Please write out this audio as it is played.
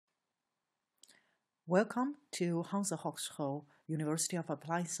Welcome to Hansa Hochschule, University of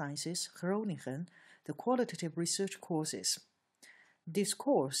Applied Sciences, Groningen, the qualitative research courses. This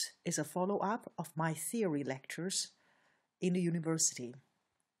course is a follow-up of my theory lectures in the university.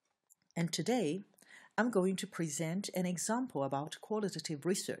 And today, I'm going to present an example about qualitative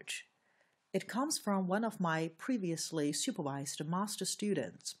research. It comes from one of my previously supervised master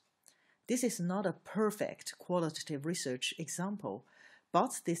students. This is not a perfect qualitative research example,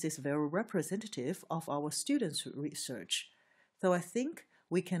 but this is very representative of our students' research. So I think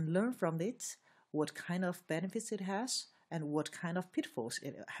we can learn from it what kind of benefits it has and what kind of pitfalls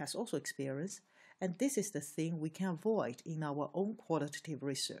it has also experienced. And this is the thing we can avoid in our own qualitative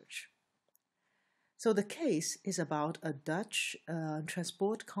research. So the case is about a Dutch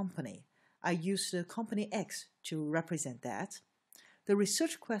transport company. I use the company X to represent that. The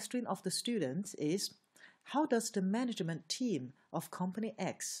research question of the students is, how does the management team of company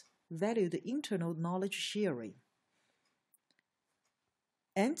X value the internal knowledge sharing?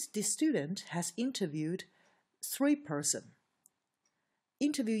 And the student has interviewed 3 persons.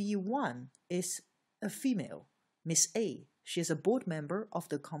 Interviewee 1 is a female, Miss A. She is a board member of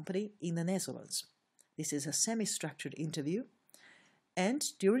the company in the Netherlands. This is a semi-structured interview. And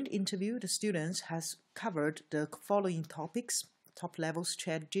during the interview, the students has covered the following topics: top-level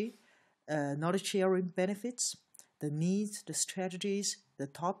strategy, knowledge sharing benefits, the needs, the strategies, the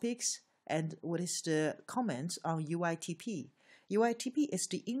topics, and what is the comments on UITP. UITP is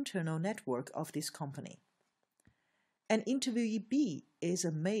the internal network of this company. And interviewee B is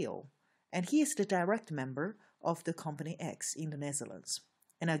a male, and he is the direct member of the company X in the Netherlands.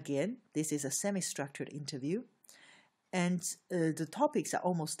 And again, this is a semi-structured interview, and the topics are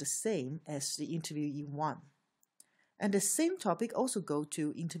almost the same as the interviewee 1. And the same topic also go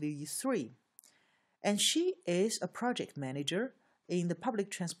to interviewee 3. And she is a project manager in the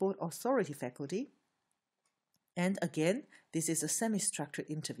Public Transport Authority faculty. And again, this is a semi-structured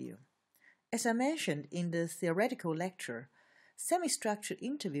interview. As I mentioned in the theoretical lecture, semi-structured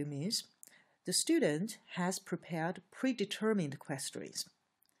interview means the student has prepared predetermined questions.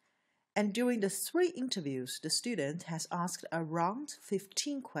 And during the 3 interviews, the student has asked around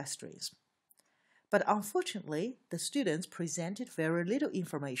 15 questions. But unfortunately, the students presented very little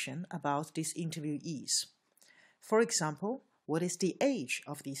information about these interviewees. For example, what is the age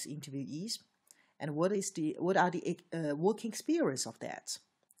of these interviewees, and what are the working experience of that?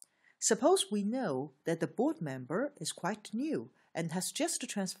 Suppose we know that the board member is quite new and has just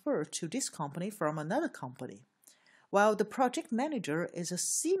transferred to this company from another company, while the project manager is a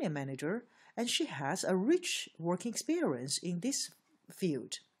senior manager and she has a rich working experience in this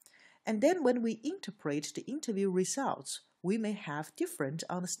field. And then when we interpret the interview results, we may have different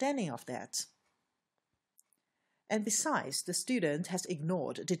understanding of that. And besides, the student has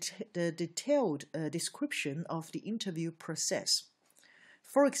ignored the detailed description of the interview process.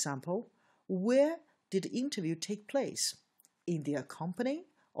 For example, where did the interview take place? In their company,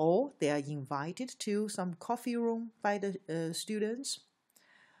 or they are invited to some coffee room by the students?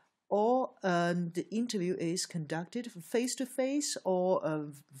 Or the interview is conducted face-to-face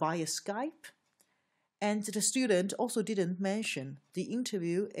or via Skype. And the student also didn't mention the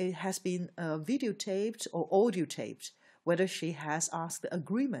interview has been videotaped or audio taped, whether she has asked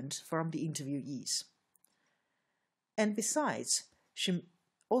agreement from the interviewees. And besides, she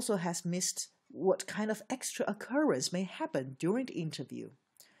also has missed what kind of extra occurrence may happen during the interview.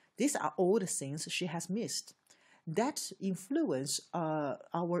 These are all the things she has missed that influence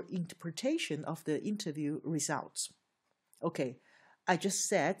our interpretation of the interview results. Okay, I just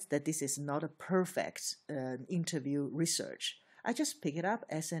said that this is not a perfect interview research. I just pick it up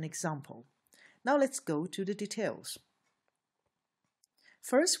as an example. Now let's go to the details.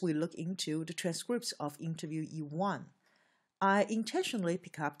 First, we look into the transcripts of interviewee 1. I intentionally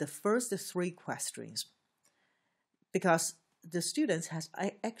pick up the first 3 questions because the students has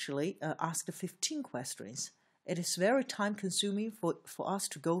actually asked 15 questions. It is very time-consuming for us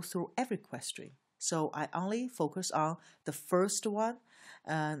to go through every question. So I only focus on the first one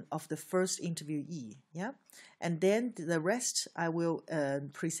of the first interviewee, yeah? And then the rest I will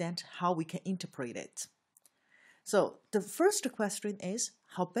present how we can interpret it. So the first question is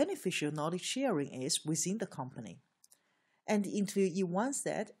how beneficial knowledge sharing is within the company. And the interviewee 1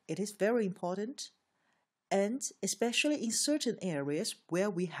 said it is very important, and especially in certain areas where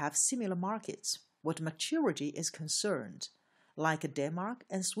we have similar markets, what maturity is concerned, like Denmark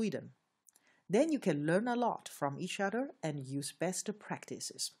and Sweden. Then you can learn a lot from each other and use best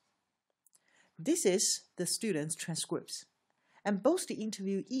practices. This is the students' transcripts. And both the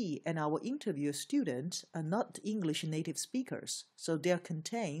interviewee and our interviewer student are not English native speakers, so there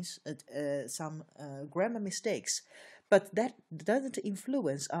contains some grammar mistakes, but that doesn't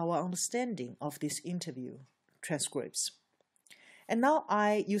influence our understanding of this interview transcripts. And now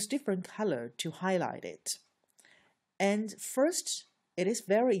I use different color to highlight it. And first, it is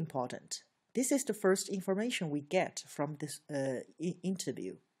very important. This is the first information we get from this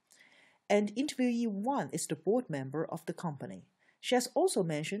interview. And interviewee 1 is the board member of the company. She has also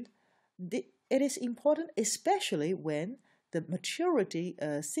mentioned it is important, especially when the maturity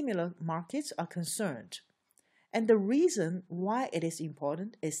similar markets are concerned. And the reason why it is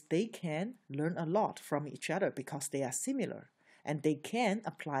important is they can learn a lot from each other because they are similar and they can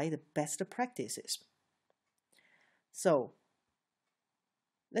apply the best practices. So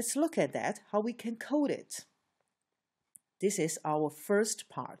let's look at that, how we can code it. This is our first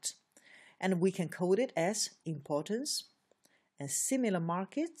part. And we can code it as importance and similar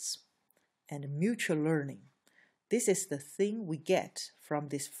markets and mutual learning. This is the thing we get from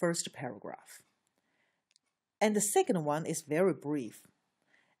this first paragraph. And the second one is very brief.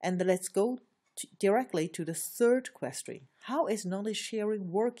 And let's go directly to the third question. How is knowledge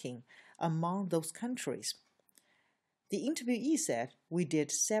sharing working among those countries? The interviewee said, we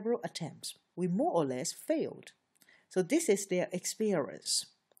did several attempts. We more or less failed. So this is their experience.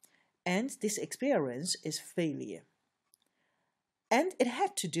 And this experience is failure. And it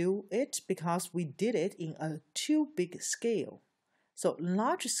had to do it because we did it in a too big scale. So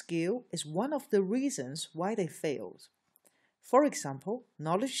large scale is one of the reasons why they failed. For example,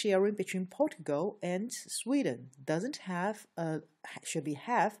 knowledge sharing between Portugal and Sweden should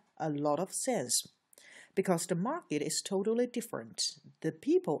have a lot of sense because the market is totally different. The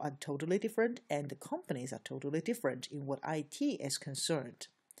people are totally different and the companies are totally different in what IT is concerned.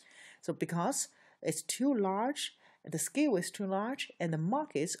 So because it's too large, the scale is too large, and the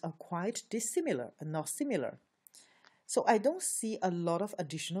markets are quite dissimilar and not similar. So I don't see a lot of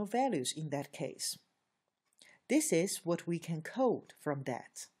additional values in that case. This is what we can code from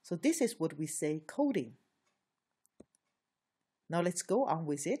that. So this is what we say coding. Now let's go on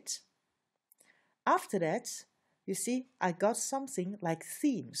with it. After that, you see, I got something like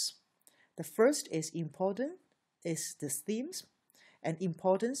themes. The first is important, is the themes. And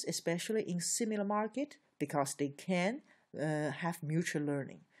importance, especially in similar market, because they can have mutual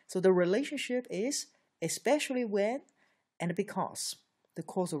learning. So the relationship is especially when and because, the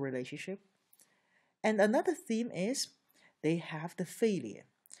causal relationship. And another theme is they have the failure.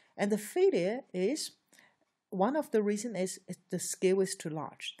 And the failure is, one of the reasons is the scale is too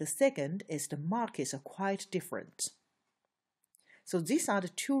large. The second is the markets are quite different. So these are the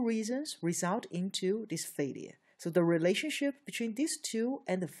two reasons result into this failure. So the relationship between these two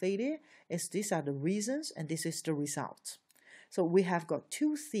and the failure is these are the reasons and this is the result. So we have got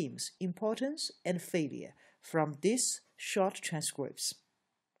two themes, importance and failure, from these short transcripts.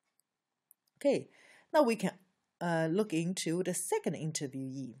 Okay, now we can look into the second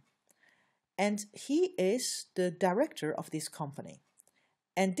interviewee. And he is the director of this company.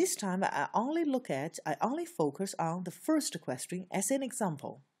 And this time I only focus on the first question as an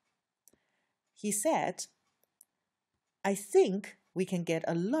example. He said, I think we can get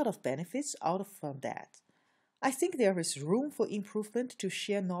a lot of benefits out from that. I think there is room for improvement to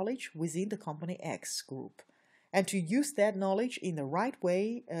share knowledge within the company X group and to use that knowledge in the right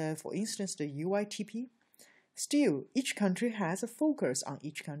way, for instance, the UITP. Still, each country has a focus on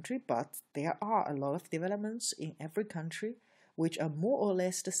each country, but there are a lot of developments in every country which are more or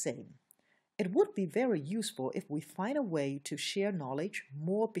less the same. It would be very useful if we find a way to share knowledge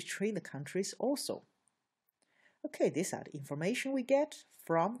more between the countries also. Okay, these are the information we get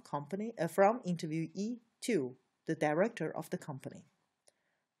from interviewee 2, the director of the company.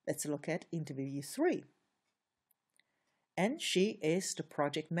 Let's look at interviewee 3. And she is the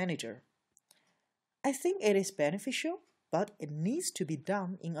project manager. I think it is beneficial, but it needs to be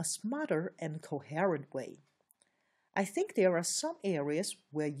done in a smarter and coherent way. I think there are some areas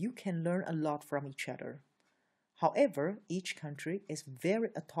where you can learn a lot from each other. However, each country is very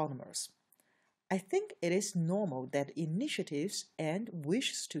autonomous. I think it is normal that initiatives and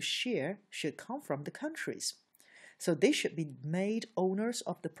wishes to share should come from the countries, so they should be made owners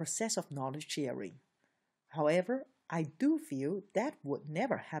of the process of knowledge sharing. However, I do feel that would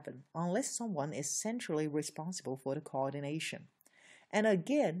never happen unless someone is centrally responsible for the coordination. And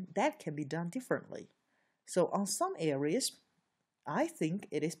again, that can be done differently. So on some areas, I think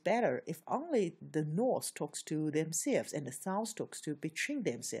it is better if only the North talks to themselves and the South talks to between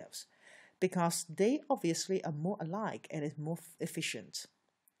themselves, because they obviously are more alike and is more efficient.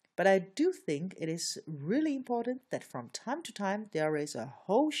 But I do think it is really important that from time to time there is a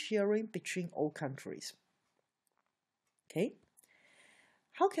whole sharing between all countries. Okay?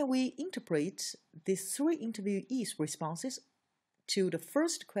 How can we interpret these three interviewees' responses to the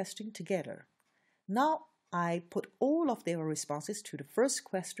first question together? Now I put all of their responses to the first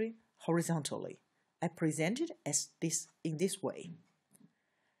question horizontally. I present it as this in this way.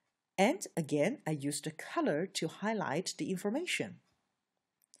 And again, I used the color to highlight the information.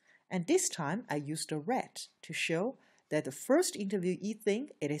 And this time I used the red to show that the first interviewee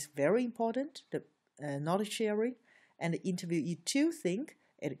think it is very important, the knowledge sharing, and the interviewee 2 think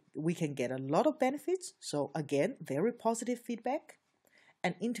we can get a lot of benefits. So again, very positive feedback.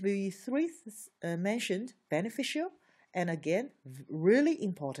 And interviewee 3 mentioned beneficial, and again, really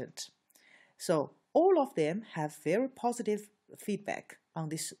important. So all of them have very positive feedback on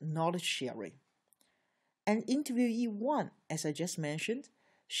this knowledge sharing. And interviewee 1, as I just mentioned,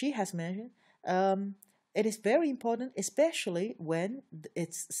 she has mentioned it is very important, especially when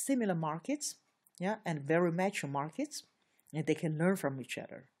it's similar markets, and very mature markets, and they can learn from each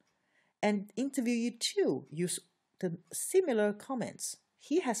other. And interviewee 2 use the similar comments.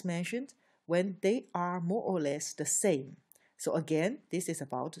 He has mentioned when they are more or less the same. So again, this is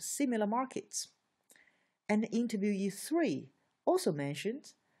about similar markets. And interviewee 3 also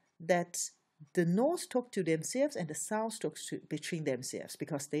mentioned that the North talk to themselves and the South talk between themselves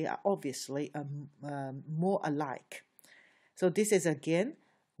because they are obviously more alike. So this is again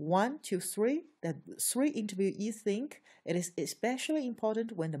 1, 2, 3. That 3 interviewees think it is especially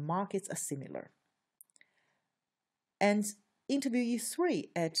important when the markets are similar. And interviewee 3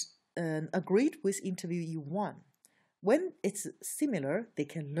 agreed with interviewee 1. When it's similar, they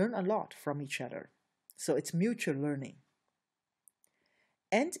can learn a lot from each other. So it's mutual learning.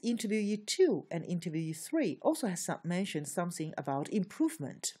 And interviewee 2 and interviewee 3 also has mentioned something about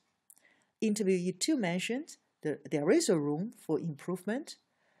improvement. Interviewee 2 mentioned there is a room for improvement,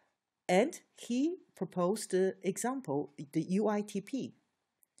 and he proposed the example, the UITP.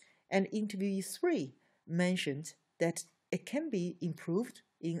 And interviewee 3 mentioned that it can be improved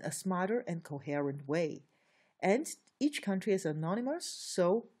in a smarter and coherent way. And each country is anonymous,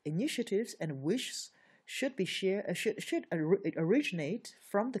 so initiatives and wishes should originate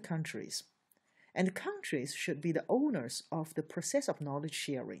from the countries. And the countries should be the owners of the process of knowledge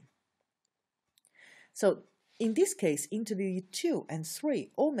sharing. So in this case, interviewee 2 and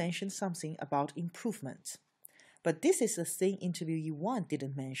 3 all mentioned something about improvement. But this is the thing interviewee 1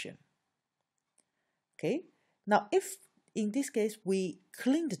 didn't mention. Okay? Now, if in this case we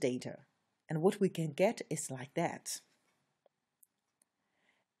clean the data, and what we can get is like that.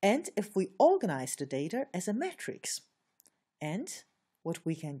 And if we organize the data as a matrix, and what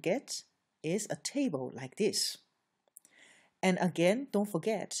we can get is a table like this. And again, don't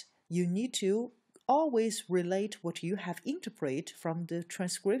forget, you need to always relate what you have interpreted from the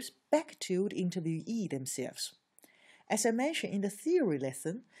transcripts back to the interviewee themselves. As I mentioned in the theory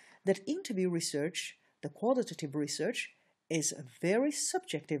lesson, that interview research, the qualitative research, is a very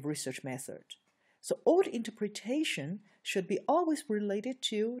subjective research method. So all the interpretation should be always related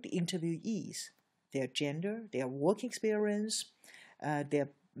to the interviewees, their gender, their work experience, their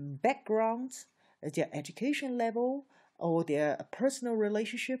background, their education level, or their personal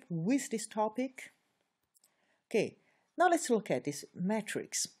relationship with this topic. Okay, now let's look at this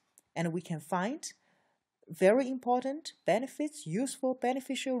matrix, and we can find very important, benefits, useful,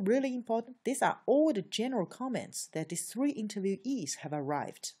 beneficial, really important. These are all the general comments that these 3 interviewees have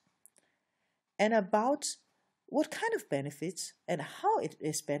arrived. And about what kind of benefits and how it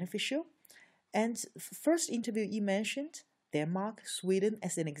is beneficial. And first interviewee mentioned Denmark, Sweden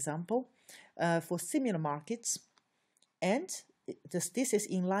as an example for similar markets. And this is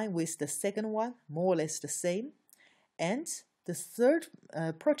in line with the second one, more or less the same. And the third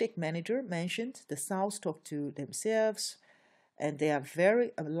project manager mentioned the South talk to themselves, and they are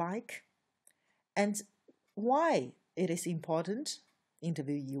very alike. And why it is important,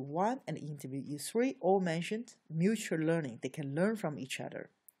 interviewee 1 and interviewee 3 all mentioned mutual learning. They can learn from each other.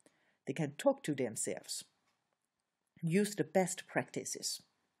 They can talk to themselves, use the best practices.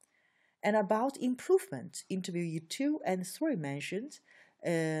 And about improvement, interviewee 2 and 3 mentioned,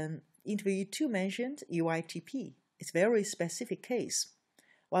 interviewee 2 mentioned UITP. It's a very specific case,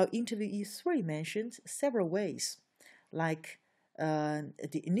 while interviewee 3 mentioned several ways, like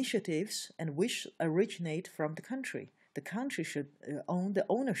the initiatives and which originate from the country. The country should own the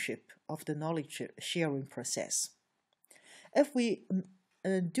ownership of the knowledge sharing process. If we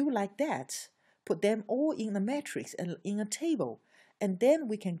do like that, put them all in a matrix and in a table, and then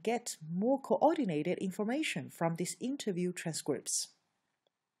we can get more coordinated information from these interview transcripts.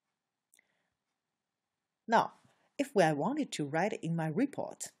 Now, if I wanted to write it in my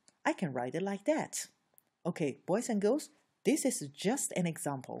report, I can write it like that. Okay, boys and girls, this is just an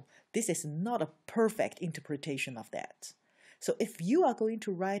example. This is not a perfect interpretation of that. So if you are going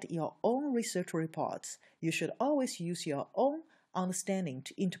to write your own research reports, you should always use your own understanding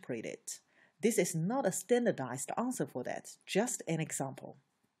to interpret it. This is not a standardized answer for that, just an example.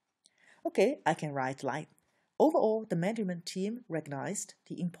 Okay, I can write like, overall, the management team recognized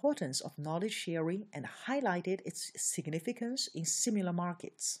the importance of knowledge sharing and highlighted its significance in similar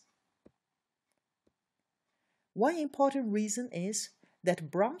markets. One important reason is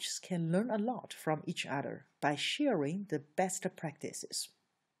that branches can learn a lot from each other by sharing the best practices.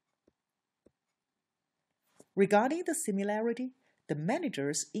 Regarding the similarity, the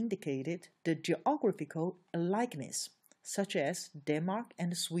managers indicated the geographical likeness, such as Denmark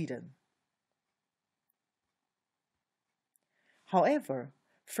and Sweden. However,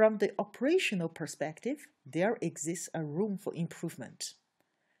 from the operational perspective, there exists a room for improvement.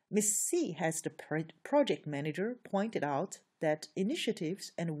 Ms. C, as the project manager, pointed out that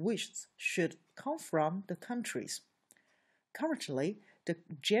initiatives and wishes should come from the countries. Currently, the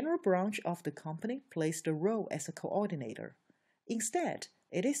general branch of the company plays the role as a coordinator. Instead,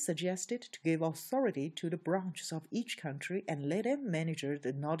 it is suggested to give authority to the branches of each country and let them manage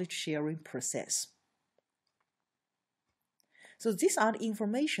the knowledge sharing process. So these are the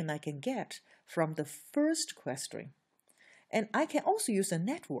information I can get from the first question. And I can also use a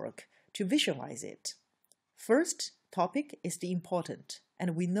network to visualize it. First topic is the important,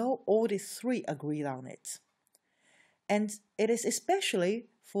 and we know all the three agreed on it. And it is especially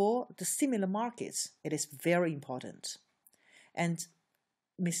for the similar markets, it is very important. And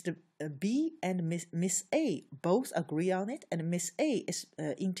Mr. B and Miss A both agree on it, and Miss A is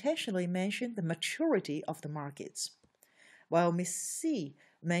intentionally mentioned the maturity of the markets, while Miss C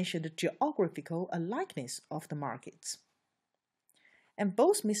mentioned the geographical likeness of the markets. And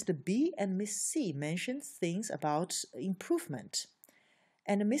both Mr. B and Miss C mentioned things about improvement.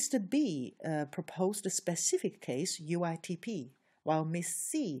 And Mr. B proposed a specific case, UITP, while Miss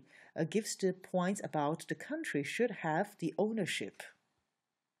C gives the points about the country should have the ownership.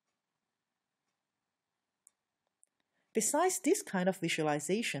 Besides this kind of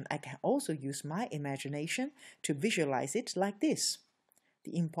visualization, I can also use my imagination to visualize it like this.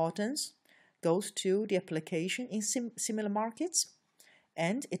 The importance goes to the application in similar markets,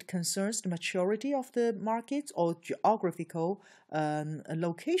 and it concerns the maturity of the markets or geographical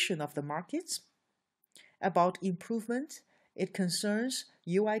location of the markets. About improvement, it concerns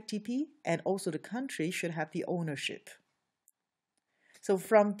UITP, and also the country should have the ownership. So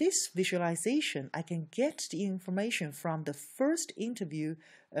from this visualization, I can get the information from the first interview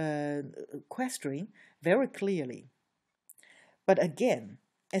question very clearly. But again,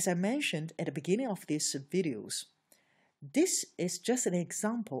 as I mentioned at the beginning of these videos, this is just an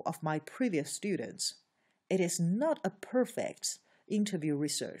example of my previous students. It is not a perfect interview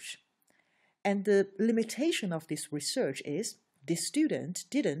research. And the limitation of this research is the student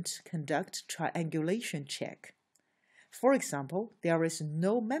didn't conduct triangulation check. For example, there is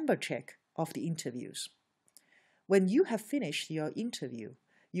no member check of the interviews. When you have finished your interview,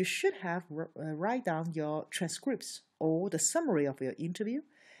 you should have write down your transcripts or the summary of your interview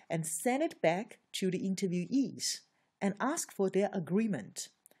and send it back to the interviewees and ask for their agreement,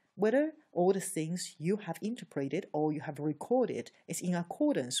 whether all the things you have interpreted or you have recorded is in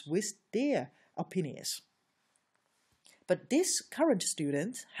accordance with their opinions. But this current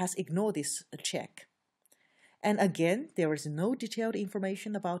student has ignored this check. And again, there is no detailed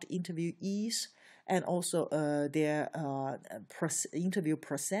information about interviewees and also their interview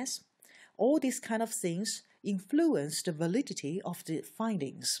process. All these kind of things influence the validity of the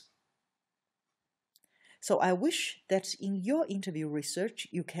findings. So I wish that in your interview research,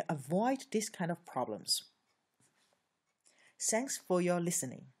 you can avoid this kind of problems. Thanks for your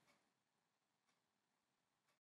listening.